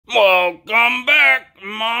Welcome back,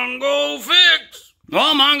 Mongo Fix.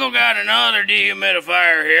 Well, Mongo got another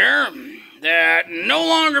dehumidifier here that no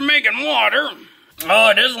longer making water.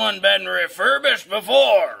 Oh, this one been refurbished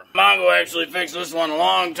before. Mongo actually fixed this one a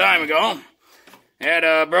long time ago. Had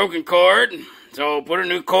a broken cord, so put a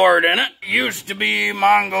new cord in it. Used to be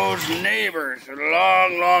Mongo's neighbors a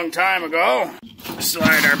long time ago.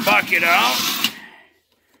 Slide our bucket out.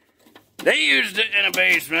 They used it in a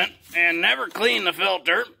basement and never cleaned the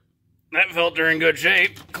filter. That filter in good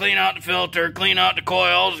shape. Clean out the filter, clean out the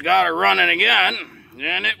coils, got it running again.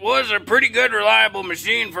 And it was a pretty good, reliable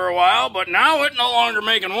machine for a while, but now it's no longer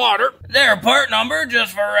making water. Their part number,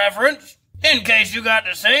 just for reference, in case you got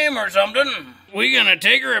the same or something. We're gonna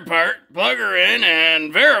take her apart, plug her in,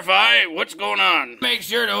 and verify what's going on. Make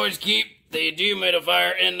sure to always keep the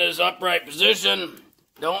dehumidifier in this upright position.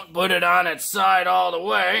 Don't put it on its side all the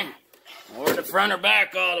way, or the front or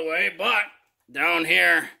back all the way, but down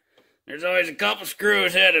here, there's always a couple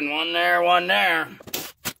screws hidden, one there, one there.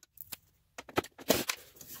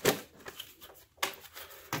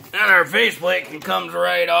 And our faceplate can come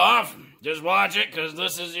right off. Just watch it, because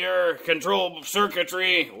this is your control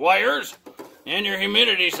circuitry wires and your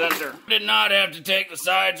humidity sensor. Did not have to take the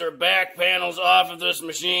sides or back panels off of this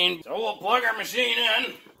machine. So we'll plug our machine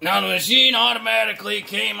in. Now the machine automatically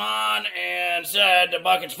came on and said the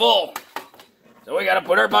bucket's full. So we gotta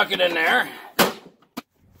put our bucket in there.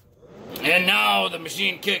 And now the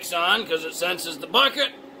machine kicks on because it senses the bucket.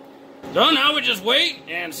 So now we just wait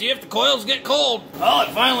and see if the coils get cold. Well, it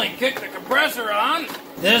finally kicked the compressor on.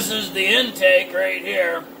 This is the intake right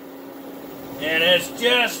here. And it's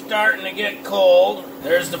just starting to get cold.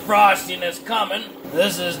 There's the frostiness coming.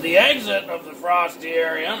 This is the exit of the frosty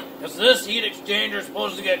area. Because this heat exchanger is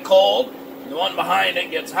supposed to get cold. The one behind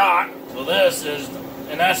it gets hot. So this is,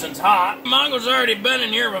 in essence, hot. Mongo's already been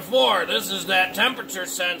in here before. This is that temperature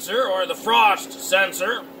sensor, or the frost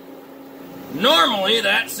sensor. Normally,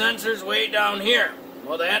 that sensor's way down here.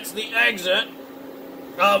 Well, that's the exit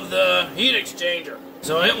of the heat exchanger.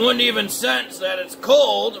 So it wouldn't even sense that it's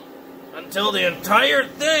cold until the entire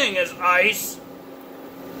thing is ice.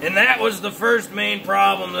 And that was the first main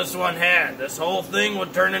problem this one had. This whole thing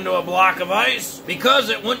would turn into a block of ice because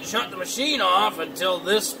it wouldn't shut the machine off until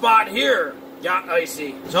this spot here got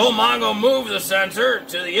icy. So Mongo moved the sensor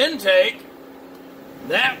to the intake.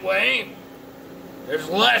 That way, there's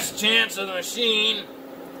less chance of the machine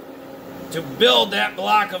to build that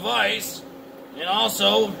block of ice, and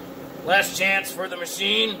also less chance for the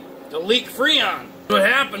machine to leak Freon. What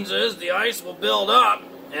happens is the ice will build up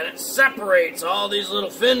and it separates all these little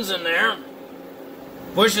fins in there,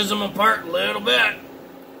 pushes them apart a little bit,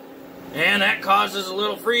 and that causes a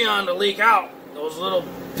little Freon to leak out. Those little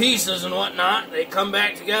pieces and whatnot, they come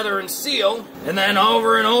back together and seal, and then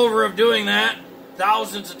over and over of doing that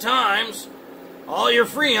thousands of times, all your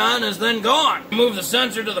Freon is then gone. Move the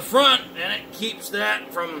sensor to the front and it keeps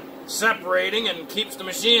that from separating and keeps the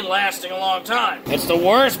machine lasting a long time. It's the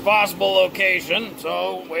worst possible location,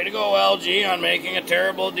 so way to go LG on making a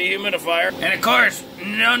terrible dehumidifier. And of course,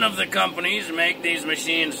 none of the companies make these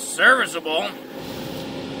machines serviceable.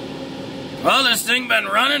 Well, this thing been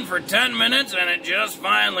running for 10 minutes and it just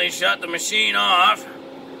finally shut the machine off.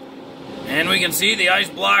 And we can see the ice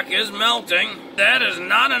block is melting. That is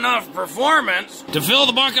not enough performance to fill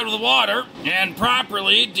the bucket with water and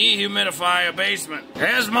properly dehumidify a basement.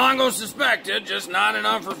 As Mongo suspected, just not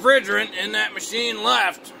enough refrigerant in that machine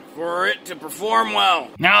left for it to perform well.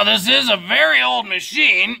 Now, this is a very old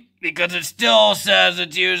machine because it still says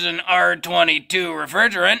it's using R22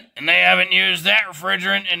 refrigerant, and they haven't used that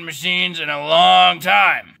refrigerant in machines in a long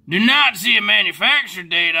time. Do not see a manufacture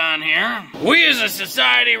date on here. We as a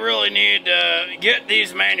society really need to get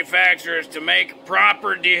these manufacturers to make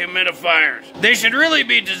proper dehumidifiers. They should really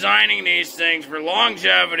be designing these things for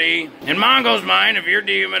longevity. In Mongo's mind, if your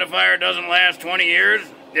dehumidifier doesn't last 20 years,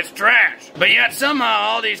 it's trash. But yet somehow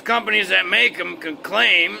all these companies that make them can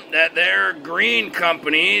claim that they're green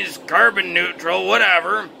companies, carbon neutral,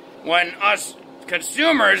 whatever, when us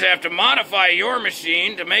consumers have to modify your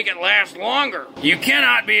machine to make it last longer. You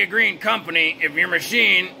cannot be a green company if your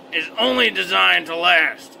machine is only designed to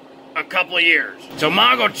last a couple of years. So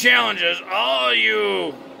Mongo challenges all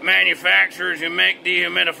you manufacturers who make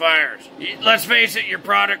dehumidifiers. Let's face it, your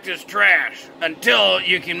product is trash until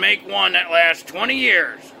you can make one that lasts 20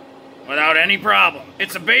 years without any problem.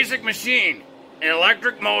 It's a basic machine, an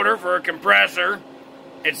electric motor for a compressor,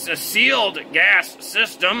 it's a sealed gas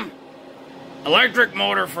system, electric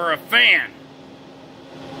motor for a fan.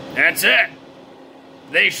 That's it.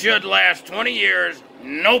 They should last 20 years,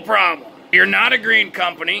 no problem. You're not a green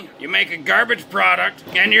company, you make a garbage product,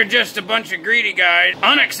 and you're just a bunch of greedy guys.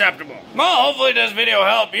 Unacceptable. Well, hopefully this video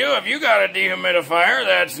helped you. If you got a dehumidifier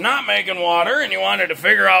that's not making water and you wanted to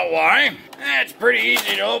figure out why, it's pretty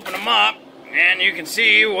easy to open them up, and you can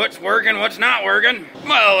see what's working, what's not working.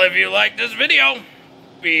 Well, if you like this video,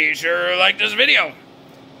 be sure to like this video.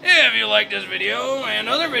 If you like this video and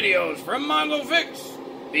other videos from Mongo Fix,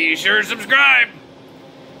 be sure to subscribe.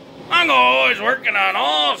 Mongo always working on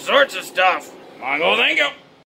all sorts of stuff. Mongo, thank you.